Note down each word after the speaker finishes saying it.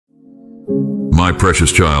My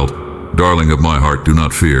precious child, darling of my heart, do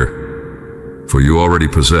not fear, for you already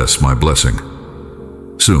possess my blessing.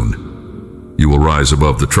 Soon, you will rise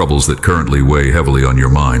above the troubles that currently weigh heavily on your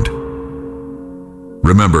mind.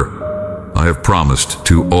 Remember, I have promised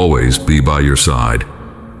to always be by your side,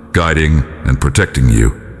 guiding and protecting you,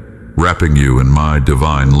 wrapping you in my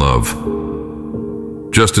divine love.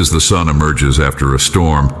 Just as the sun emerges after a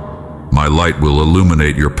storm, my light will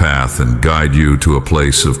illuminate your path and guide you to a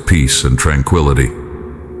place of peace and tranquility.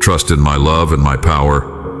 Trust in my love and my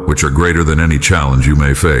power, which are greater than any challenge you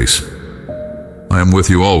may face. I am with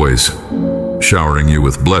you always, showering you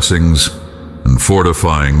with blessings and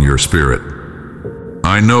fortifying your spirit.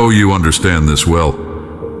 I know you understand this well,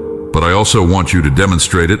 but I also want you to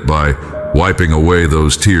demonstrate it by wiping away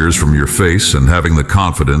those tears from your face and having the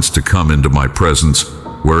confidence to come into my presence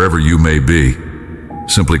wherever you may be.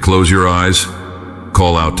 Simply close your eyes,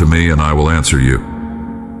 call out to me, and I will answer you.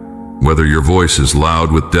 Whether your voice is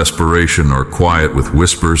loud with desperation or quiet with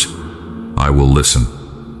whispers, I will listen.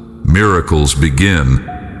 Miracles begin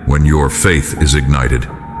when your faith is ignited.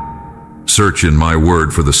 Search in my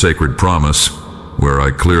word for the sacred promise, where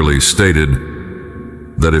I clearly stated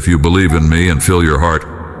that if you believe in me and fill your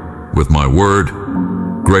heart with my word,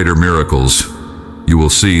 greater miracles you will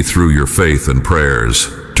see through your faith and prayers,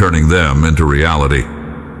 turning them into reality.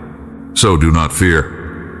 So do not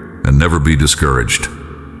fear, and never be discouraged.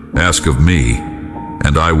 Ask of me,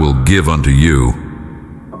 and I will give unto you.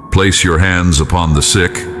 Place your hands upon the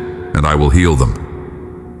sick, and I will heal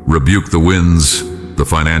them. Rebuke the winds, the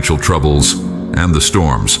financial troubles, and the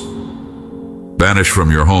storms. Banish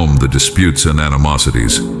from your home the disputes and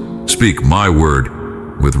animosities. Speak my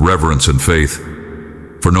word with reverence and faith,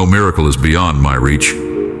 for no miracle is beyond my reach.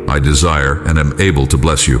 I desire and am able to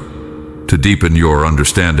bless you, to deepen your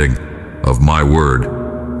understanding of my word,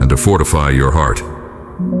 and to fortify your heart.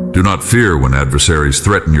 Do not fear when adversaries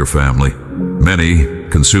threaten your family. Many,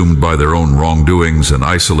 consumed by their own wrongdoings and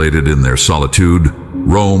isolated in their solitude,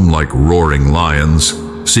 roam like roaring lions,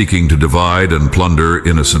 seeking to divide and plunder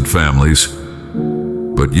innocent families.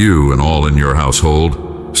 But you and all in your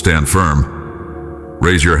household, stand firm.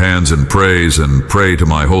 Raise your hands in praise and pray to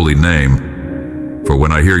my holy name. For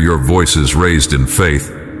when I hear your voices raised in faith,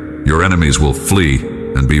 your enemies will flee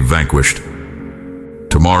and be vanquished.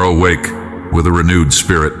 Tomorrow wake with a renewed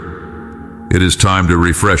spirit. It is time to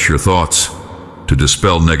refresh your thoughts, to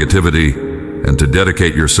dispel negativity, and to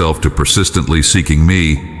dedicate yourself to persistently seeking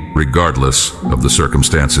me, regardless of the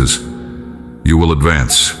circumstances. You will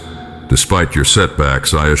advance. Despite your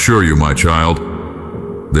setbacks, I assure you, my child,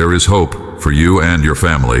 there is hope for you and your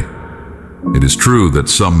family. It is true that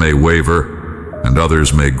some may waver, and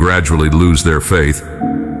others may gradually lose their faith,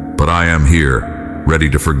 but I am here, ready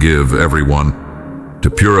to forgive everyone, to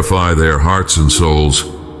purify their hearts and souls,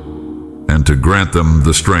 and to grant them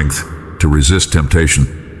the strength to resist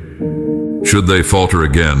temptation. Should they falter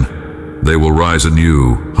again, they will rise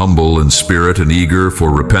anew, humble in spirit and eager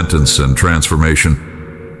for repentance and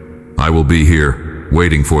transformation. I will be here,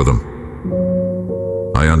 waiting for them.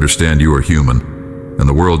 I understand you are human, and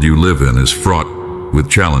the world you live in is fraught with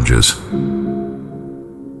challenges.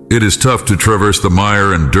 It is tough to traverse the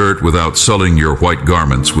mire and dirt without sullying your white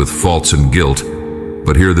garments with faults and guilt,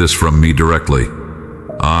 but hear this from me directly.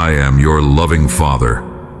 I am your loving Father,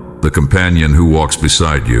 the companion who walks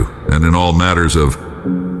beside you, and in all matters of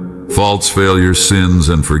faults, failures, sins,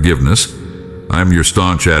 and forgiveness, I am your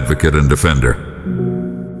staunch advocate and defender.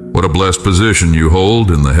 What a blessed position you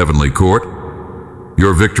hold in the heavenly court.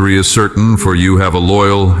 Your victory is certain, for you have a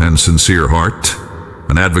loyal and sincere heart,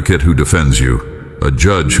 an advocate who defends you, a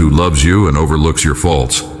judge who loves you and overlooks your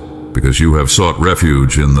faults, because you have sought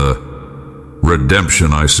refuge in the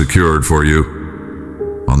redemption I secured for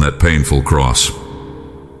you on that painful cross.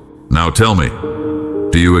 Now tell me,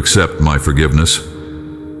 do you accept my forgiveness?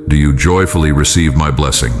 Do you joyfully receive my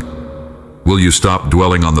blessing? Will you stop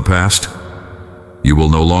dwelling on the past? You will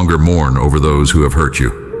no longer mourn over those who have hurt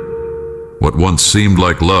you. What once seemed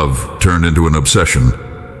like love turned into an obsession,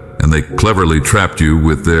 and they cleverly trapped you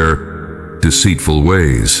with their deceitful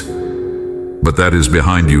ways. But that is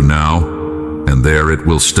behind you now, and there it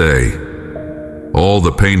will stay. All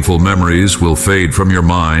the painful memories will fade from your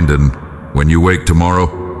mind, and when you wake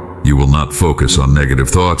tomorrow, you will not focus on negative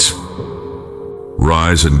thoughts.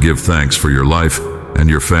 Rise and give thanks for your life and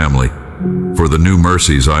your family, for the new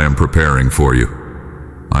mercies I am preparing for you.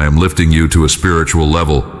 I am lifting you to a spiritual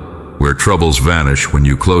level where troubles vanish when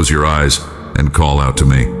you close your eyes and call out to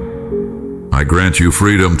me. I grant you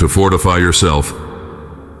freedom to fortify yourself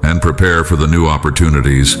and prepare for the new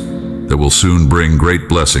opportunities that will soon bring great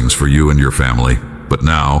blessings for you and your family. But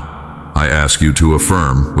now, I ask you to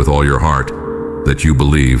affirm with all your heart that you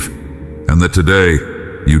believe, and that today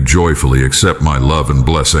you joyfully accept my love and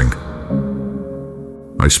blessing.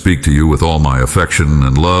 I speak to you with all my affection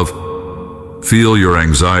and love. Feel your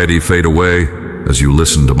anxiety fade away as you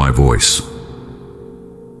listen to my voice.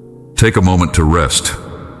 Take a moment to rest.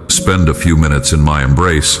 Spend a few minutes in my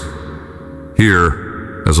embrace.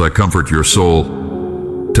 Here, as I comfort your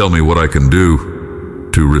soul, tell me what I can do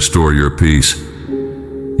to restore your peace.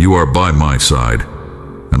 You are by my side,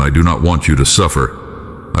 and I do not want you to suffer.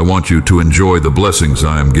 I want you to enjoy the blessings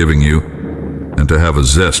I am giving you, and to have a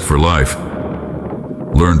zest for life.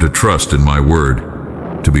 Learn to trust in my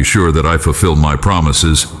word, to be sure that I fulfill my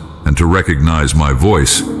promises, and to recognize my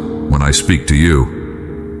voice when I speak to you.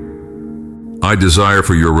 I desire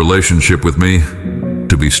for your relationship with me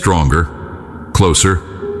to be stronger, closer,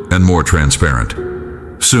 and more transparent.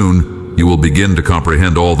 Soon, you will begin to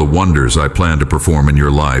comprehend all the wonders I plan to perform in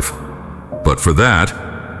your life. But for that,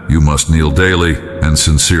 you must kneel daily and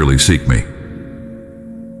sincerely seek me.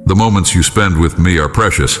 The moments you spend with me are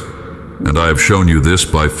precious, and I have shown you this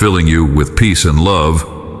by filling you with peace and love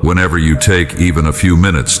whenever you take even a few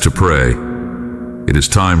minutes to pray. It is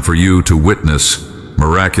time for you to witness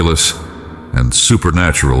miraculous and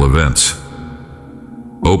supernatural events.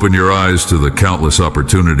 Open your eyes to the countless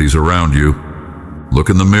opportunities around you. Look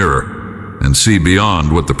in the mirror and see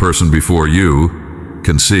beyond what the person before you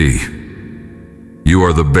can see. You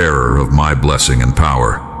are the bearer of my blessing and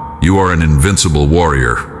power. You are an invincible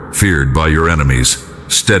warrior, feared by your enemies,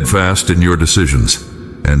 steadfast in your decisions,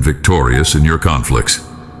 and victorious in your conflicts.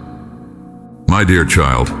 My dear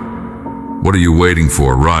child, what are you waiting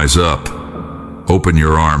for? Rise up. Open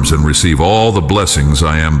your arms and receive all the blessings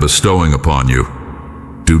I am bestowing upon you.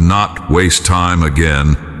 Do not waste time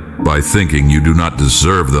again by thinking you do not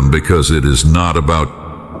deserve them, because it is not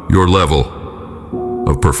about your level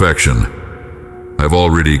of perfection. I've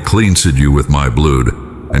already cleansed you with my blood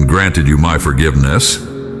and granted you my forgiveness.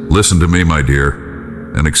 Listen to me, my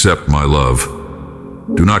dear, and accept my love.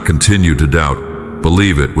 Do not continue to doubt.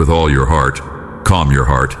 Believe it with all your heart. Calm your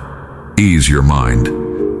heart. Ease your mind.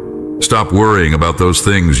 Stop worrying about those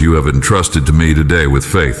things you have entrusted to me today with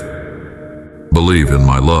faith. Believe in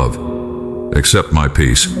my love. Accept my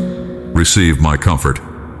peace. Receive my comfort.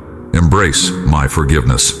 Embrace my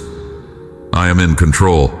forgiveness. I am in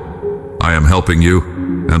control. I am helping you,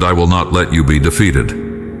 and I will not let you be defeated.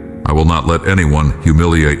 I will not let anyone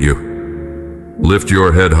humiliate you. Lift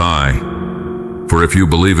your head high, for if you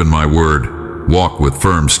believe in my word, walk with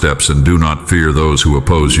firm steps and do not fear those who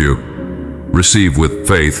oppose you. Receive with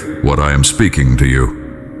faith what I am speaking to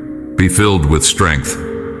you. Be filled with strength,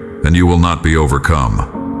 and you will not be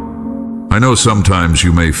overcome. I know sometimes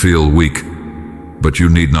you may feel weak, but you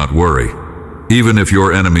need not worry. Even if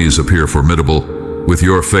your enemies appear formidable, with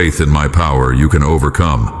your faith in my power, you can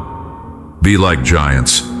overcome. Be like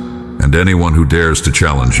giants, and anyone who dares to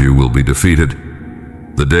challenge you will be defeated.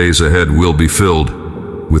 The days ahead will be filled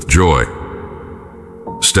with joy.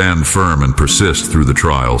 Stand firm and persist through the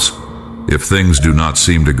trials. If things do not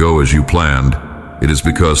seem to go as you planned, it is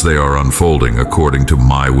because they are unfolding according to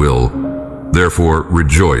my will. Therefore,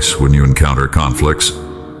 rejoice when you encounter conflicts.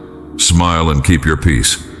 Smile and keep your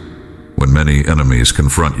peace when many enemies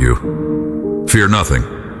confront you. Fear nothing,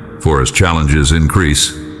 for as challenges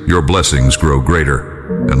increase, your blessings grow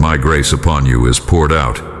greater, and my grace upon you is poured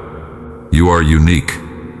out. You are unique.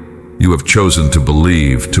 You have chosen to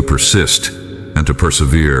believe, to persist, and to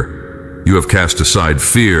persevere. You have cast aside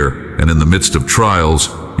fear, and in the midst of trials,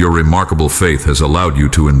 your remarkable faith has allowed you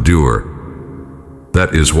to endure.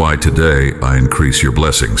 That is why today I increase your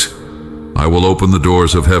blessings. I will open the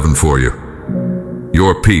doors of heaven for you.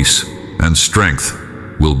 Your peace and strength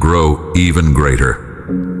will grow even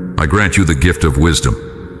greater. I grant you the gift of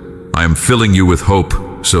wisdom. I am filling you with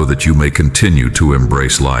hope so that you may continue to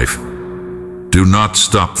embrace life. Do not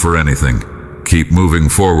stop for anything. Keep moving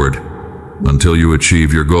forward until you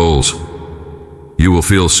achieve your goals. You will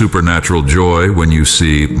feel supernatural joy when you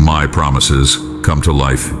see my promises come to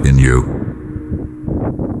life in you.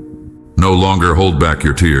 No longer hold back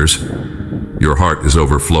your tears. Your heart is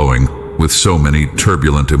overflowing with so many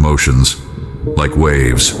turbulent emotions, like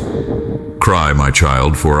waves. Cry, my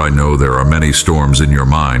child, for I know there are many storms in your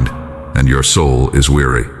mind, and your soul is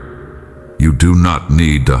weary. You do not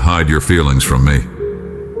need to hide your feelings from me.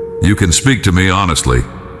 You can speak to me honestly,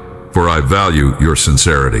 for I value your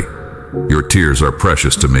sincerity. Your tears are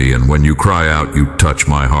precious to me, and when you cry out, you touch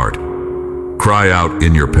my heart. Cry out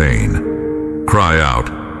in your pain. Cry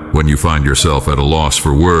out when you find yourself at a loss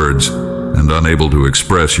for words and unable to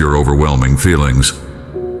express your overwhelming feelings.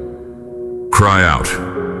 Cry out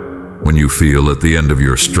when you feel at the end of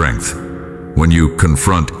your strength, when you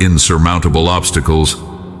confront insurmountable obstacles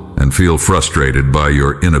and feel frustrated by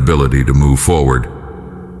your inability to move forward.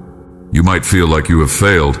 You might feel like you have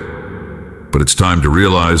failed, but it's time to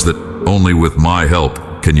realize that only with my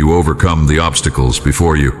help can you overcome the obstacles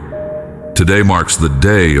before you. Today marks the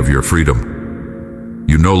day of your freedom.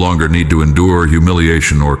 You no longer need to endure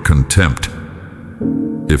humiliation or contempt.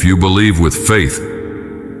 If you believe with faith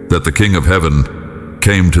that the King of Heaven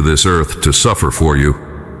came to this earth to suffer for you,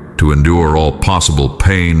 to endure all possible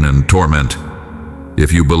pain and torment,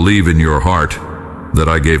 if you believe in your heart that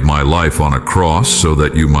I gave my life on a cross so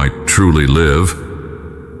that you might truly live,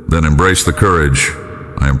 then embrace the courage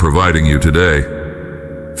I am providing you today.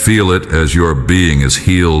 Feel it as your being is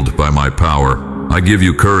healed by my power. I give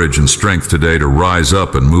you courage and strength today to rise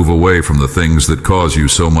up and move away from the things that cause you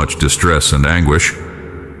so much distress and anguish.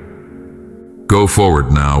 Go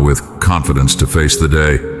forward now with confidence to face the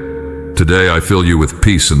day. Today I fill you with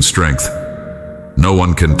peace and strength. No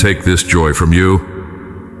one can take this joy from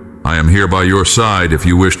you. I am here by your side if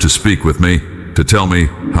you wish to speak with me, to tell me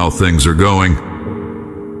how things are going.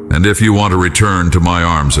 And if you want to return to my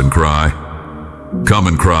arms and cry, come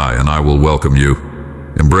and cry and I will welcome you,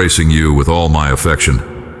 embracing you with all my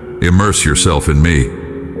affection. Immerse yourself in me.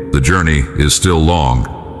 The journey is still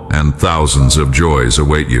long and thousands of joys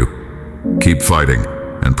await you. Keep fighting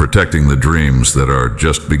and protecting the dreams that are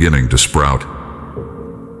just beginning to sprout.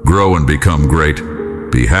 Grow and become great.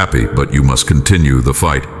 Be happy, but you must continue the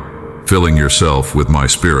fight, filling yourself with my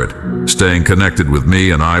spirit, staying connected with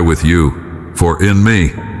me and I with you. For in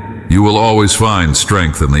me, you will always find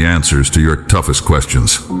strength and the answers to your toughest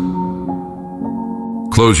questions.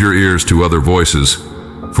 Close your ears to other voices,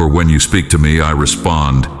 for when you speak to me, I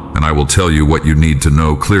respond, and I will tell you what you need to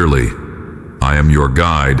know clearly. I am your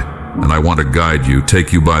guide, and I want to guide you,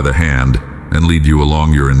 take you by the hand, and lead you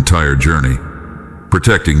along your entire journey,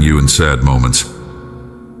 protecting you in sad moments.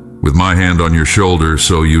 With my hand on your shoulder,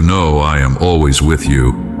 so you know I am always with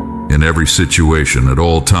you, in every situation, at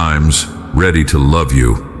all times, ready to love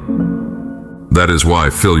you. That is why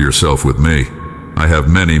fill yourself with me. I have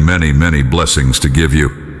many, many, many blessings to give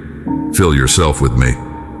you. Fill yourself with me.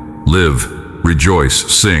 Live,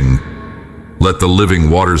 rejoice, sing. Let the living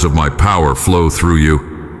waters of my power flow through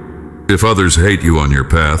you. If others hate you on your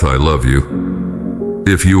path, I love you.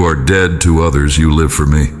 If you are dead to others, you live for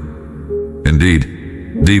me.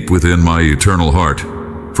 Indeed, deep within my eternal heart,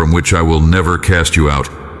 from which I will never cast you out,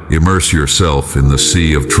 immerse yourself in the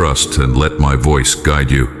sea of trust and let my voice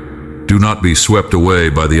guide you. Do not be swept away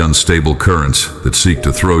by the unstable currents that seek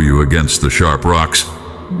to throw you against the sharp rocks.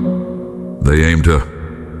 They aim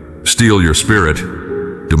to steal your spirit,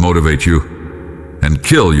 demotivate you, and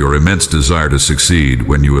kill your immense desire to succeed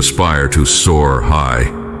when you aspire to soar high.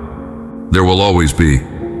 There will always be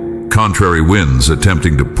contrary winds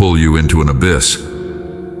attempting to pull you into an abyss.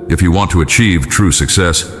 If you want to achieve true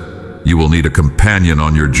success, you will need a companion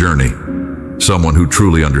on your journey, someone who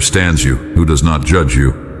truly understands you, who does not judge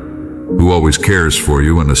you, who always cares for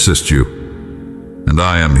you and assists you. And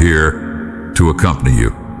I am here to accompany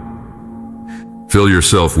you. Fill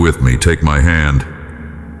yourself with me, take my hand.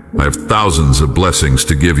 I have thousands of blessings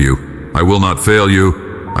to give you. I will not fail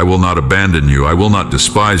you. I will not abandon you. I will not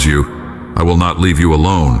despise you. I will not leave you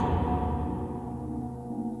alone.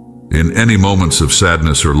 In any moments of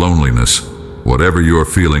sadness or loneliness, whatever you are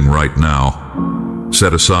feeling right now,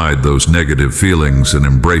 set aside those negative feelings and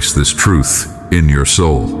embrace this truth in your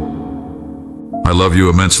soul. I love you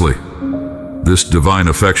immensely. This divine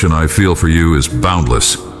affection I feel for you is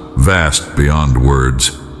boundless, vast beyond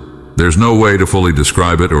words. There's no way to fully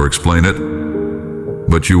describe it or explain it,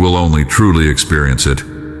 but you will only truly experience it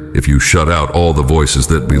if you shut out all the voices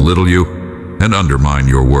that belittle you and undermine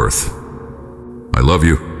your worth. I love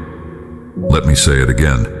you. Let me say it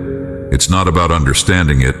again. It's not about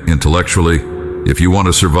understanding it intellectually. If you want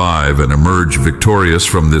to survive and emerge victorious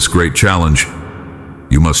from this great challenge,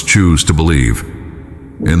 you must choose to believe.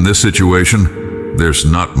 In this situation, there's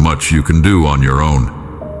not much you can do on your own.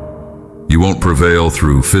 You won't prevail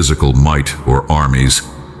through physical might or armies,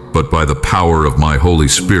 but by the power of my Holy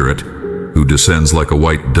Spirit, who descends like a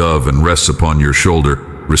white dove and rests upon your shoulder,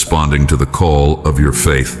 responding to the call of your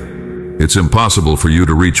faith. It's impossible for you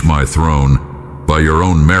to reach my throne by your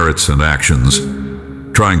own merits and actions.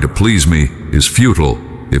 Trying to please me is futile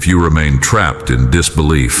if you remain trapped in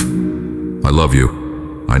disbelief. I love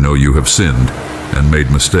you. I know you have sinned and made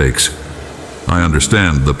mistakes. I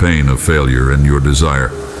understand the pain of failure and your desire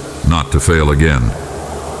not to fail again.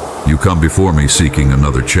 You come before me seeking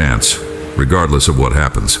another chance, regardless of what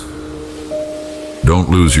happens. Don't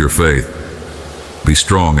lose your faith. Be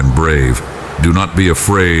strong and brave. Do not be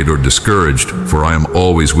afraid or discouraged, for I am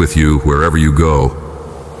always with you wherever you go.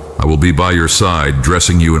 I will be by your side,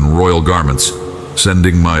 dressing you in royal garments,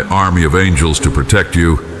 sending my army of angels to protect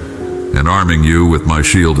you, and arming you with my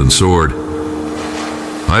shield and sword.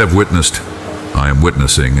 I have witnessed, I am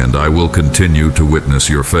witnessing, and I will continue to witness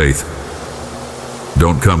your faith.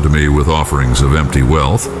 Don't come to me with offerings of empty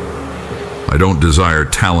wealth. I don't desire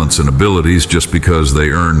talents and abilities just because they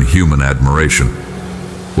earn human admiration.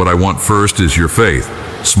 What I want first is your faith,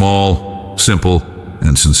 small, simple,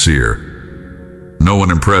 and sincere. No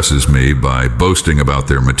one impresses me by boasting about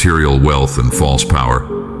their material wealth and false power.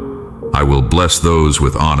 I will bless those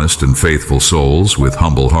with honest and faithful souls, with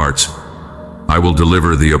humble hearts. I will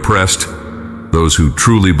deliver the oppressed, those who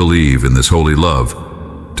truly believe in this holy love,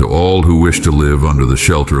 to all who wish to live under the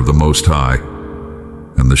shelter of the Most High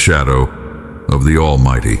and the shadow of the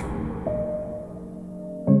Almighty.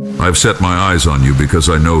 I've set my eyes on you because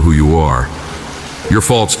I know who you are. Your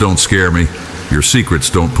faults don't scare me, your secrets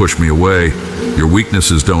don't push me away, your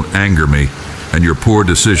weaknesses don't anger me, and your poor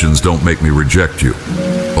decisions don't make me reject you.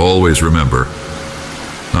 Always remember,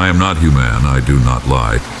 I am not human, I do not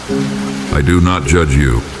lie. I do not judge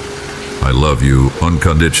you. I love you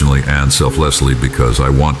unconditionally and selflessly because I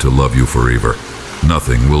want to love you forever.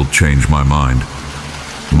 Nothing will change my mind.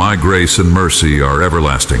 My grace and mercy are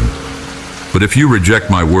everlasting. But if you reject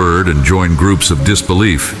my word and join groups of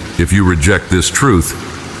disbelief, if you reject this truth,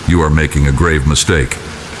 you are making a grave mistake.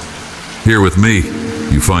 Here with me,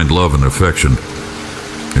 you find love and affection,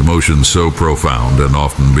 emotions so profound and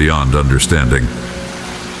often beyond understanding.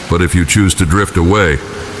 But if you choose to drift away,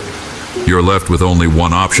 you're left with only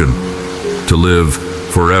one option: to live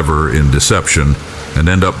forever in deception and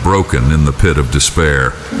end up broken in the pit of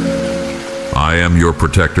despair. I am your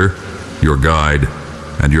protector, your guide,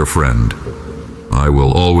 and your friend. I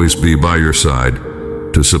will always be by your side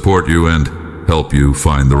to support you and help you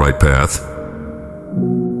find the right path.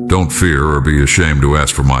 Don't fear or be ashamed to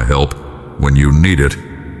ask for my help when you need it,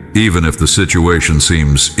 even if the situation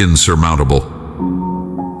seems insurmountable.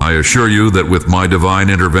 I assure you that with my divine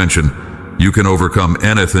intervention, you can overcome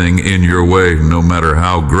anything in your way, no matter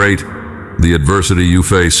how great the adversity you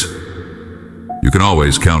face. You can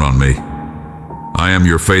always count on me. I am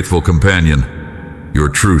your faithful companion, your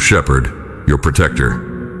true shepherd, your protector.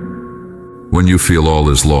 When you feel all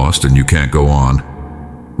is lost and you can't go on,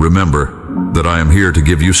 remember that I am here to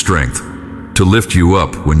give you strength, to lift you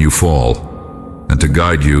up when you fall, and to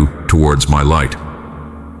guide you towards my light.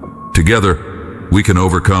 Together, we can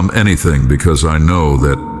overcome anything because I know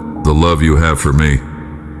that the love you have for me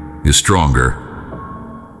is stronger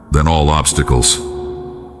than all obstacles.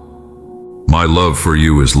 My love for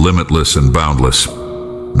you is limitless and boundless.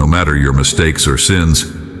 No matter your mistakes or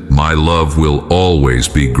sins, my love will always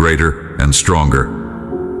be greater and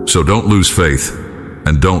stronger. So don't lose faith,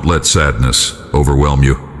 and don't let sadness overwhelm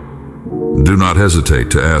you. Do not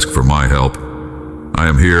hesitate to ask for my help. I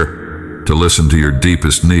am here to listen to your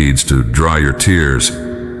deepest needs, to dry your tears,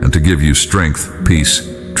 and to give you strength, peace,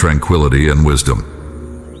 tranquility, and wisdom.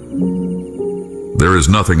 There is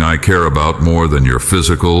nothing I care about more than your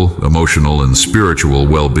physical, emotional, and spiritual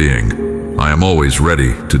well-being. I am always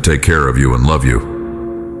ready to take care of you and love you.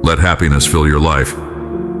 Let happiness fill your life.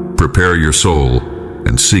 Prepare your soul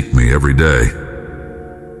and seek me every day.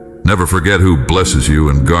 Never forget who blesses you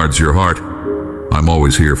and guards your heart. I'm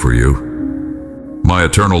always here for you. My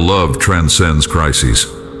eternal love transcends crises.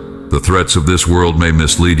 The threats of this world may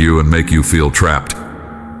mislead you and make you feel trapped,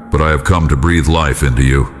 but I have come to breathe life into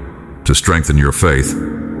you, to strengthen your faith,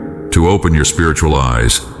 to open your spiritual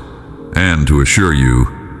eyes, and to assure you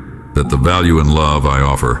that the value and love I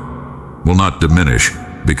offer will not diminish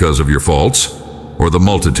because of your faults or the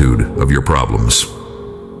multitude of your problems.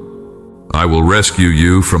 I will rescue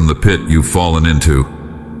you from the pit you've fallen into.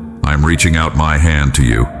 I am reaching out my hand to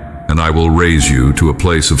you, and I will raise you to a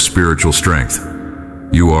place of spiritual strength.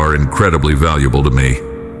 You are incredibly valuable to me.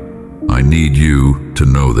 I need you to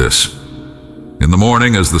know this. In the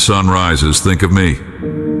morning, as the sun rises, think of me.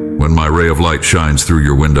 When my ray of light shines through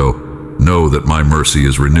your window, know that my mercy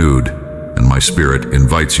is renewed, and my spirit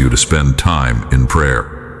invites you to spend time in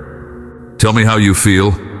prayer. Tell me how you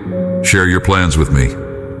feel, share your plans with me,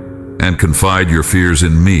 and confide your fears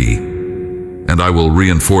in me, and I will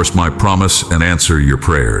reinforce my promise and answer your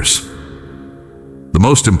prayers. The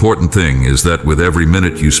most important thing is that with every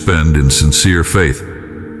minute you spend in sincere faith,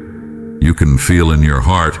 you can feel in your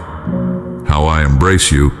heart how I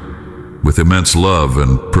embrace you with immense love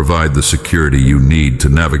and provide the security you need to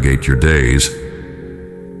navigate your days.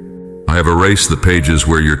 I have erased the pages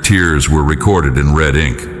where your tears were recorded in red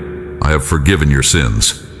ink. I have forgiven your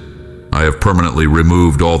sins. I have permanently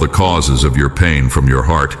removed all the causes of your pain from your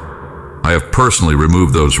heart. I have personally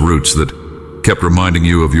removed those roots that kept reminding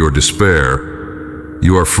you of your despair.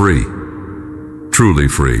 You are free, truly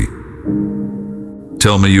free.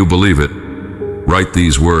 Tell me you believe it. Write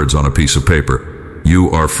these words on a piece of paper. You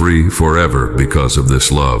are free forever because of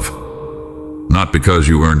this love. Not because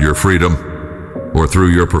you earned your freedom or through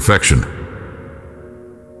your perfection.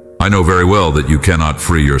 I know very well that you cannot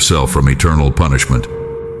free yourself from eternal punishment.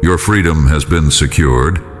 Your freedom has been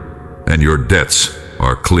secured, and your debts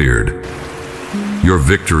are cleared. Your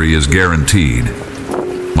victory is guaranteed.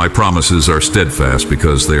 My promises are steadfast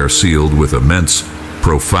because they are sealed with immense,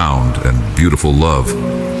 profound, and beautiful love.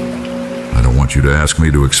 I don't want you to ask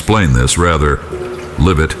me to explain this. Rather,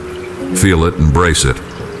 live it, feel it, embrace it.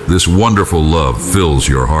 This wonderful love fills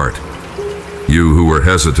your heart. You who were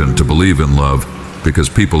hesitant to believe in love because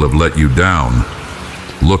people have let you down,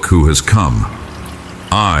 look who has come.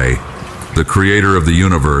 I, the creator of the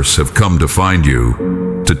universe, have come to find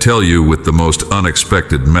you, to tell you with the most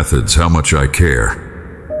unexpected methods how much I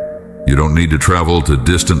care. You don't need to travel to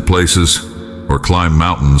distant places or climb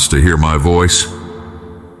mountains to hear my voice.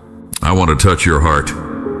 I want to touch your heart.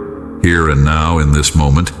 Here and now, in this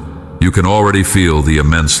moment, you can already feel the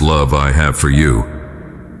immense love I have for you.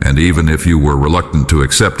 And even if you were reluctant to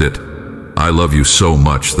accept it, I love you so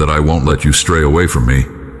much that I won't let you stray away from me.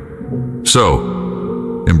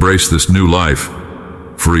 So, embrace this new life,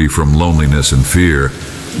 free from loneliness and fear,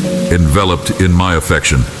 enveloped in my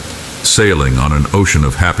affection, sailing on an ocean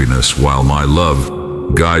of happiness while my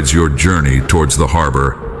love guides your journey towards the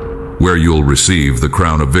harbor, where you'll receive the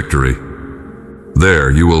crown of victory. There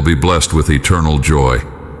you will be blessed with eternal joy,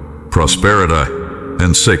 prosperity,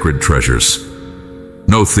 and sacred treasures.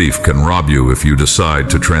 No thief can rob you if you decide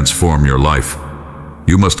to transform your life.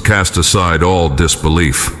 You must cast aside all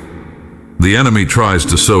disbelief. The enemy tries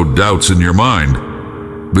to sow doubts in your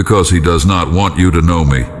mind because he does not want you to know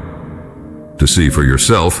me, to see for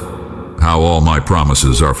yourself how all my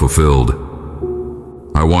promises are fulfilled.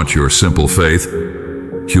 I want your simple faith,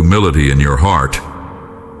 humility in your heart,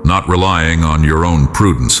 not relying on your own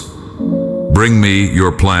prudence. Bring me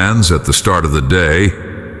your plans at the start of the day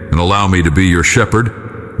and allow me to be your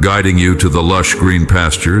shepherd, guiding you to the lush green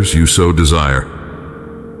pastures you so desire.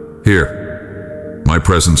 Here, my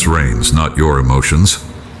presence reigns, not your emotions.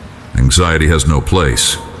 Anxiety has no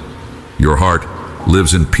place. Your heart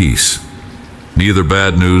lives in peace. Neither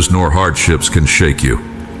bad news nor hardships can shake you.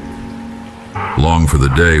 Long for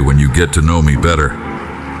the day when you get to know me better,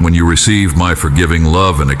 when you receive my forgiving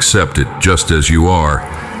love and accept it just as you are.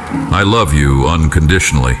 I love you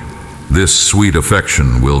unconditionally. This sweet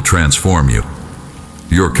affection will transform you.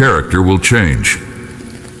 Your character will change.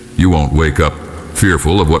 You won't wake up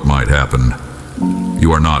fearful of what might happen.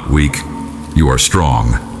 You are not weak. You are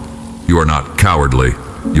strong. You are not cowardly.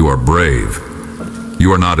 You are brave.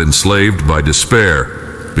 You are not enslaved by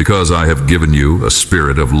despair, because I have given you a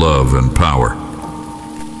spirit of love and power.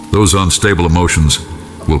 Those unstable emotions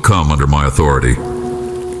will come under my authority.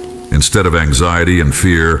 Instead of anxiety and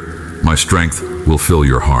fear, my strength will fill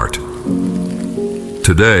your heart.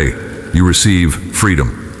 Today, you receive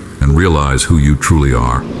freedom and realize who you truly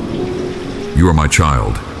are. You are my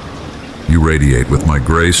child. You radiate with my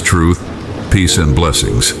grace, truth, peace, and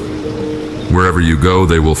blessings. Wherever you go,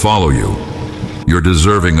 they will follow you. You're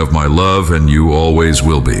deserving of my love, and you always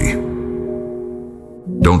will be.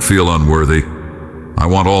 Don't feel unworthy. I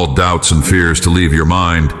want all doubts and fears to leave your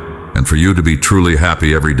mind, and for you to be truly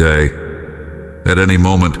happy every day. At any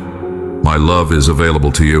moment, my love is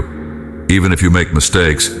available to you. Even if you make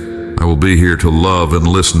mistakes, I will be here to love and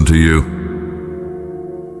listen to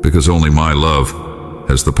you, because only my love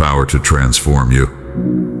has the power to transform you.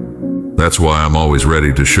 That's why I'm always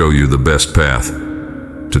ready to show you the best path,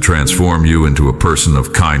 to transform you into a person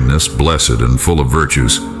of kindness, blessed and full of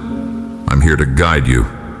virtues. I'm here to guide you,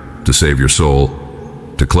 to save your soul,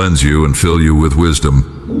 to cleanse you and fill you with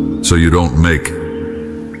wisdom, so you don't make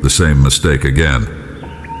the same mistake again.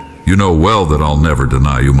 You know well that I'll never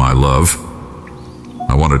deny you my love.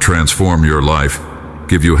 I want to transform your life,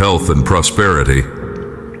 give you health and prosperity.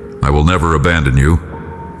 I will never abandon you.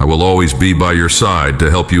 I will always be by your side to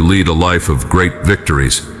help you lead a life of great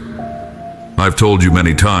victories. I've told you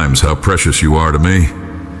many times how precious you are to me.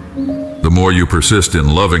 The more you persist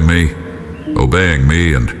in loving me, obeying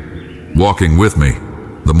me, and walking with me,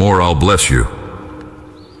 the more I'll bless you.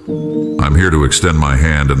 I'm here to extend my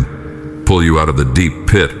hand and pull you out of the deep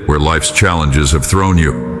pit where life's challenges have thrown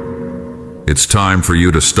you. It's time for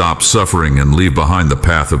you to stop suffering and leave behind the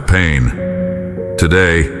path of pain.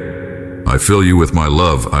 Today, I fill you with my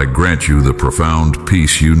love. I grant you the profound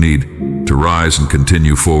peace you need to rise and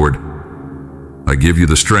continue forward. I give you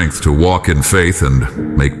the strength to walk in faith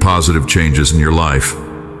and make positive changes in your life.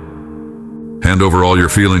 Hand over all your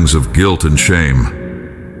feelings of guilt and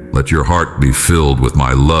shame. Let your heart be filled with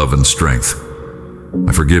my love and strength.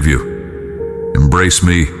 I forgive you. Embrace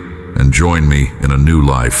me and join me in a new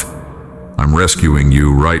life. I'm rescuing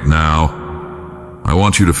you right now. I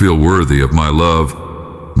want you to feel worthy of my love,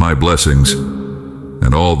 my blessings,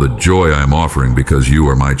 and all the joy I am offering because you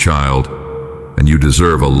are my child, and you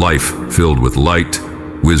deserve a life filled with light,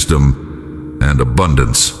 wisdom, and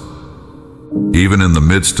abundance. Even in the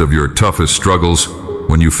midst of your toughest struggles,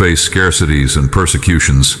 when you face scarcities and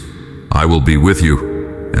persecutions, I will be with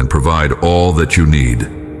you and provide all that you need.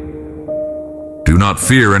 Do not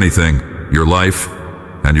fear anything. Your life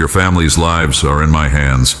and your family's lives are in my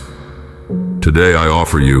hands. Today I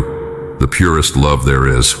offer you the purest love there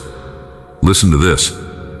is. Listen to this.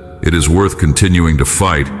 It is worth continuing to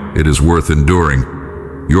fight. It is worth enduring.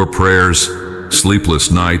 Your prayers,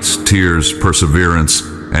 sleepless nights, tears, perseverance,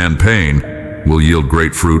 and pain will yield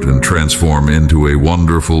great fruit and transform into a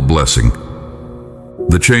wonderful blessing.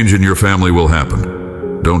 The change in your family will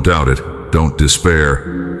happen. Don't doubt it. Don't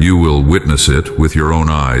despair. You will witness it with your own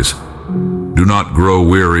eyes. Do not grow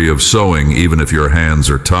weary of sowing, even if your hands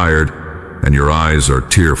are tired and your eyes are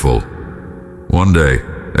tearful. One day,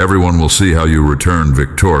 everyone will see how you return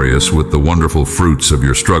victorious with the wonderful fruits of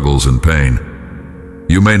your struggles and pain.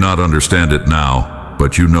 You may not understand it now,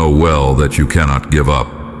 but you know well that you cannot give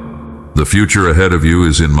up. The future ahead of you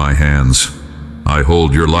is in my hands. I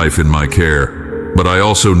hold your life in my care, but I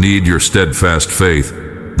also need your steadfast faith,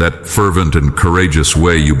 that fervent and courageous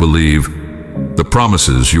way you believe. The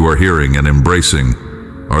promises you are hearing and embracing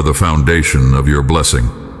are the foundation of your blessing.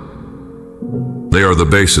 They are the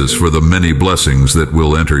basis for the many blessings that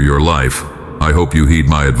will enter your life. I hope you heed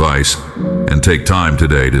my advice and take time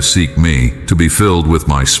today to seek me, to be filled with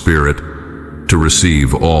my Spirit, to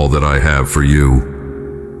receive all that I have for you.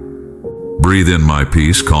 Breathe in my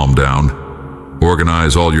peace, calm down,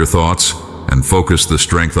 organize all your thoughts, and focus the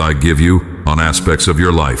strength I give you on aspects of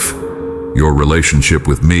your life. Your relationship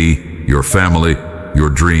with me, your family, your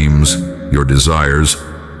dreams, your desires,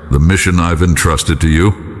 the mission I've entrusted to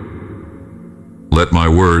you. Let my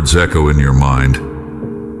words echo in your mind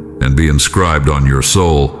and be inscribed on your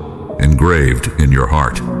soul, engraved in your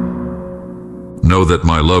heart. Know that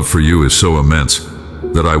my love for you is so immense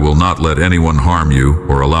that I will not let anyone harm you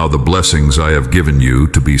or allow the blessings I have given you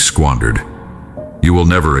to be squandered. You will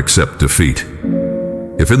never accept defeat.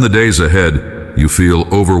 If in the days ahead you feel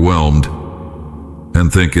overwhelmed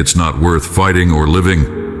and think it's not worth fighting or living,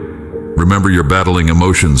 remember you're battling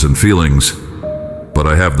emotions and feelings, but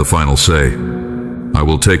I have the final say. I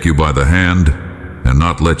will take you by the hand and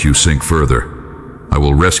not let you sink further. I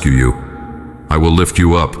will rescue you. I will lift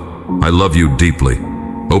you up. I love you deeply.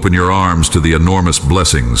 Open your arms to the enormous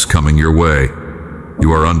blessings coming your way.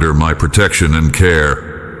 You are under my protection and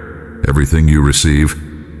care. Everything you receive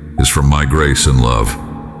is from my grace and love.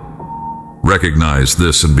 Recognize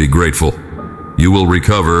this and be grateful. You will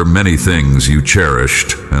recover many things you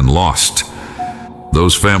cherished and lost.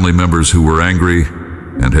 Those family members who were angry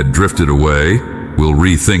and had drifted away will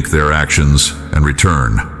rethink their actions and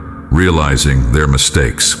return, realizing their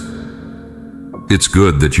mistakes. It's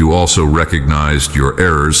good that you also recognized your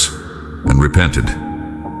errors and repented.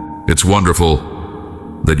 It's wonderful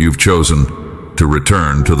that you've chosen to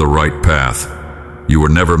return to the right path. You were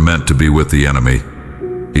never meant to be with the enemy,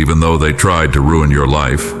 even though they tried to ruin your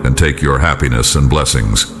life and take your happiness and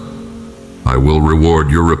blessings. I will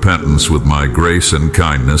reward your repentance with my grace and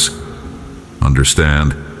kindness.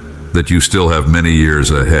 Understand that you still have many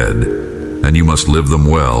years ahead, and you must live them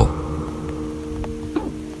well.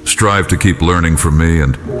 Strive to keep learning from me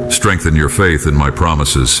and strengthen your faith in my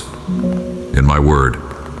promises, in my word.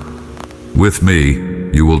 With me,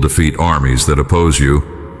 you will defeat armies that oppose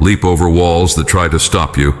you, leap over walls that try to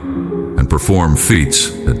stop you, and perform feats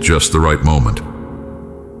at just the right moment.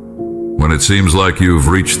 When it seems like you've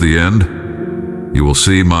reached the end, you will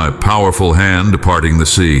see my powerful hand parting the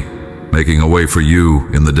sea, making a way for you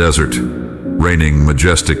in the desert, raining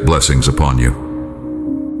majestic blessings upon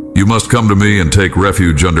you. You must come to me and take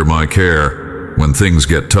refuge under my care when things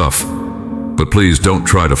get tough. But please don't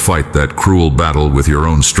try to fight that cruel battle with your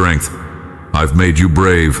own strength. I've made you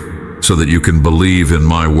brave so that you can believe in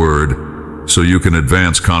my word, so you can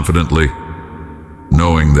advance confidently,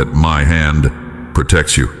 knowing that my hand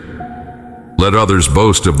protects you. Let others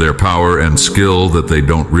boast of their power and skill that they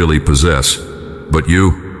don't really possess, but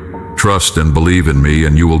you, trust and believe in me,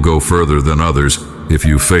 and you will go further than others if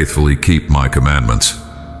you faithfully keep my commandments.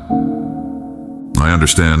 I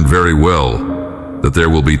understand very well that there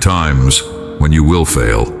will be times when you will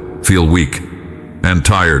fail, feel weak, and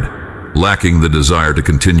tired, lacking the desire to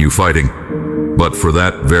continue fighting. But for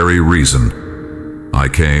that very reason, I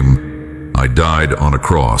came, I died on a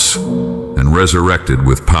cross, and resurrected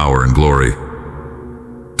with power and glory,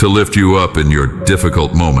 to lift you up in your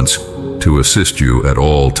difficult moments, to assist you at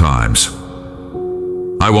all times.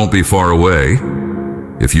 I won't be far away.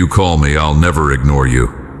 If you call me, I'll never ignore you.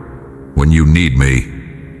 When you need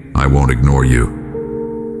me, I won't ignore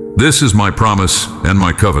you. This is my promise and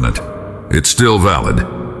my covenant. It's still valid,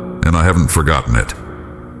 and I haven't forgotten it.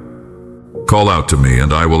 Call out to me,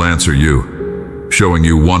 and I will answer you, showing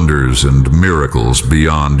you wonders and miracles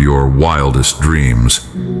beyond your wildest dreams.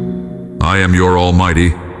 I am your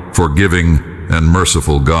almighty, forgiving, and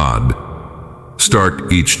merciful God.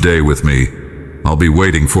 Start each day with me. I'll be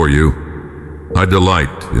waiting for you. I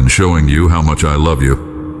delight in showing you how much I love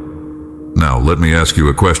you. Now, let me ask you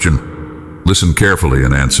a question. Listen carefully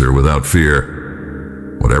and answer without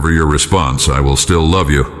fear. Whatever your response, I will still love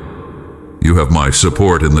you. You have my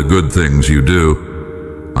support in the good things you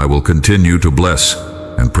do. I will continue to bless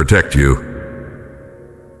and protect you.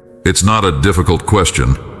 It's not a difficult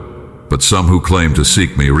question, but some who claim to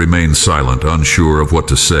seek me remain silent, unsure of what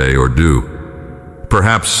to say or do.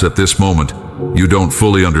 Perhaps at this moment, you don't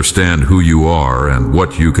fully understand who you are and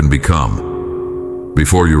what you can become.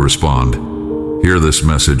 Before you respond, hear this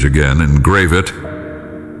message again, engrave it,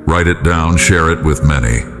 write it down, share it with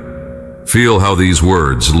many. Feel how these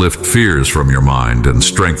words lift fears from your mind and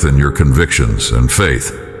strengthen your convictions and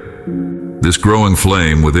faith. This growing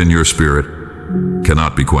flame within your spirit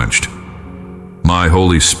cannot be quenched. My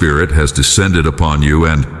Holy Spirit has descended upon you,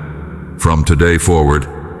 and from today forward,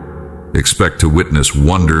 expect to witness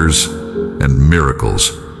wonders and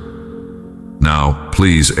miracles. Now,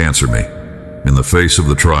 please answer me. In the face of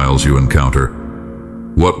the trials you encounter,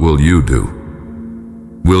 what will you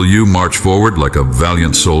do? Will you march forward like a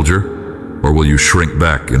valiant soldier, or will you shrink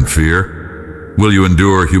back in fear? Will you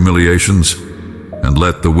endure humiliations and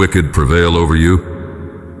let the wicked prevail over you?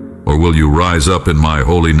 Or will you rise up in my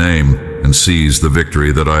holy name and seize the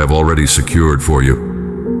victory that I have already secured for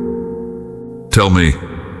you? Tell me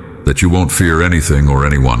that you won't fear anything or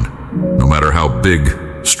anyone, no matter how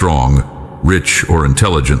big, strong, rich, or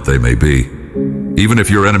intelligent they may be. Even if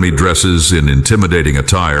your enemy dresses in intimidating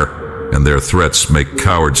attire and their threats make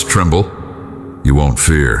cowards tremble, you won't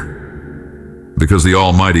fear. Because the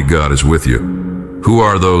Almighty God is with you. Who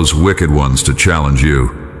are those wicked ones to challenge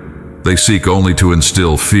you? They seek only to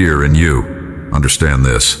instill fear in you. Understand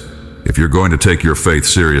this. If you're going to take your faith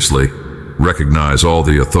seriously, recognize all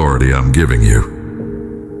the authority I'm giving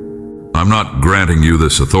you. I'm not granting you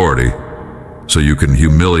this authority so you can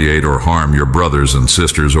humiliate or harm your brothers and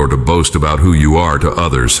sisters or to boast about who you are to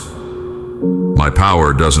others. My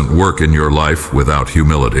power doesn't work in your life without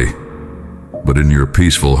humility, but in your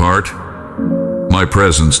peaceful heart, my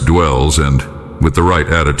presence dwells, and with the right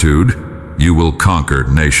attitude, you will conquer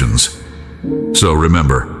nations. So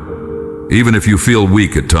remember, even if you feel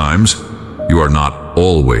weak at times, you are not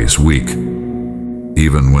always weak.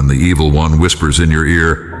 Even when the evil one whispers in your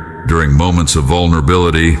ear during moments of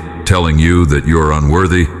vulnerability, telling you that you're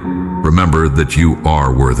unworthy, remember that you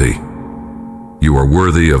are worthy. You are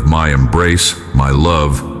worthy of my embrace, my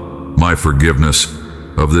love, my forgiveness,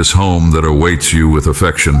 of this home that awaits you with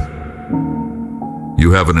affection.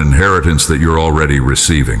 You have an inheritance that you're already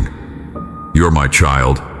receiving. You're my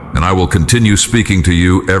child, and I will continue speaking to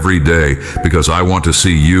you every day because I want to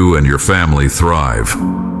see you and your family thrive.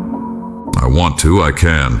 I want to, I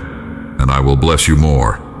can, and I will bless you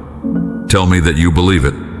more. Tell me that you believe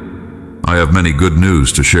it. I have many good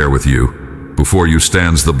news to share with you. Before you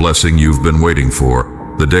stands the blessing you've been waiting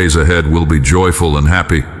for. The days ahead will be joyful and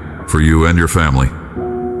happy for you and your family.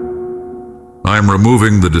 I am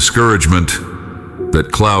removing the discouragement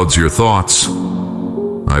that clouds your thoughts.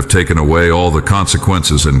 I've taken away all the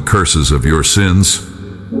consequences and curses of your sins.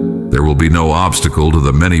 There will be no obstacle to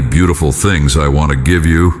the many beautiful things I want to give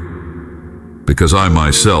you, because I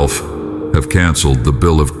myself have canceled the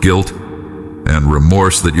bill of guilt and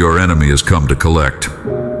remorse that your enemy has come to collect.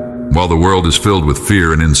 While the world is filled with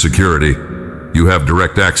fear and insecurity, you have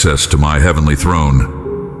direct access to my heavenly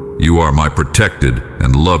throne. You are my protected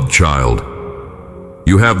and loved child.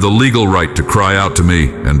 You have the legal right to cry out to me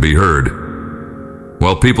and be heard.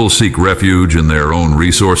 While people seek refuge in their own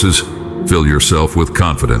resources, fill yourself with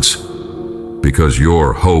confidence, because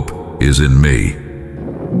your hope is in me.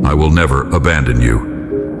 I will never abandon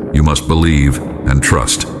you. You must believe and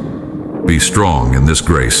trust. Be strong in this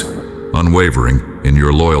grace, unwavering in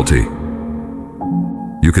your loyalty.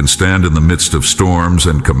 You can stand in the midst of storms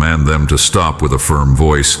and command them to stop with a firm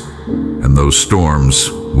voice, and those storms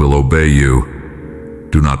will obey you.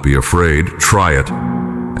 Do not be afraid. Try it,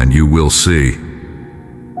 and you will see.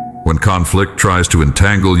 When conflict tries to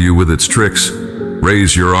entangle you with its tricks,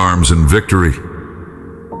 raise your arms in victory.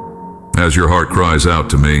 As your heart cries out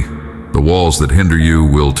to me, the walls that hinder you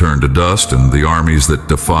will turn to dust, and the armies that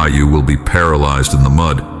defy you will be paralyzed in the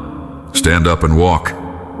mud. Stand up and walk.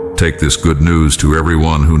 Take this good news to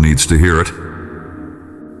everyone who needs to hear it.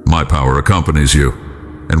 My power accompanies you,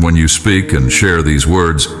 and when you speak and share these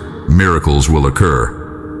words, miracles will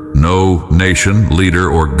occur. No nation,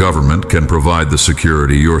 leader, or government can provide the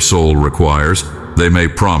security your soul requires. They may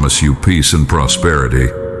promise you peace and prosperity,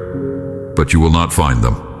 but you will not find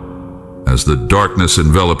them, as the darkness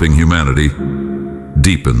enveloping humanity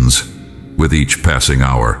deepens with each passing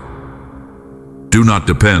hour. Do not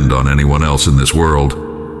depend on anyone else in this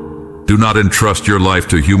world. Do not entrust your life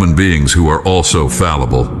to human beings who are also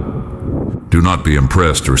fallible. Do not be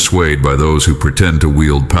impressed or swayed by those who pretend to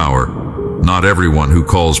wield power. Not everyone who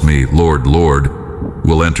calls me Lord, Lord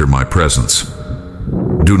will enter my presence.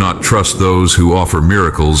 Do not trust those who offer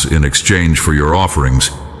miracles in exchange for your offerings,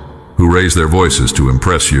 who raise their voices to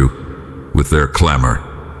impress you with their clamor.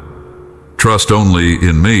 Trust only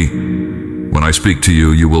in me. When I speak to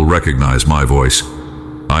you, you will recognize my voice.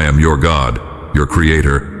 I am your God, your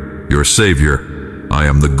Creator, your Savior. I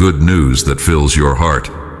am the good news that fills your heart.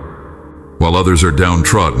 While others are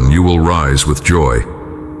downtrodden, you will rise with joy.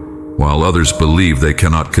 While others believe they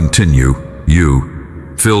cannot continue,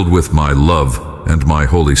 you, filled with my love and my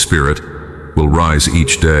Holy Spirit, will rise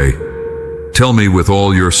each day. Tell me with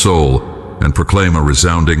all your soul and proclaim a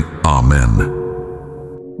resounding Amen.